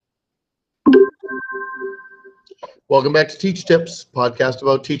Welcome back to Teach Tips, podcast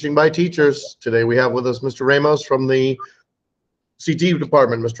about teaching by teachers. Today we have with us Mr. Ramos from the CT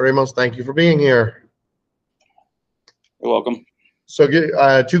department. Mr. Ramos, thank you for being here. You're welcome. So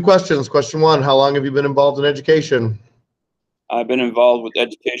two questions. Question one, how long have you been involved in education? I've been involved with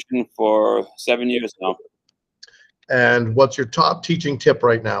education for 7 years now. And what's your top teaching tip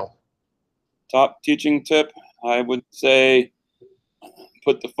right now? Top teaching tip, I would say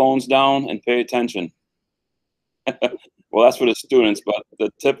put the phones down and pay attention. Well, that's for the students, but the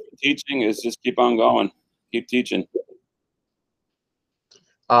tip for teaching is just keep on going, keep teaching.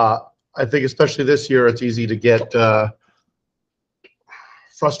 I think especially this year, it's easy to get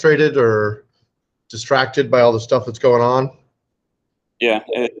frustrated or distracted by all the stuff that's going on. Yeah,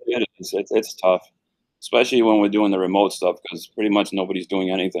 it is. It's tough, especially when we're doing the remote stuff because pretty much nobody's doing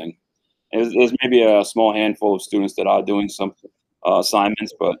anything. There's maybe a small handful of students that are doing some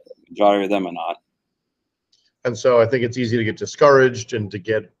assignments, but the majority of them are not. And so I think it's easy to get discouraged and to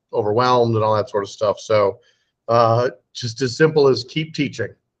get overwhelmed and all that sort of stuff. So just as simple as keep teaching.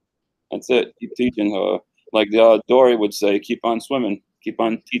 That's it. Keep teaching. Like Dory would say, keep on swimming, keep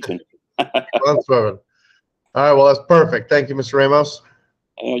on teaching. Keep on swimming. All right, well, that's perfect. Thank you, Mr. Ramos.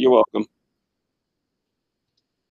 You're welcome.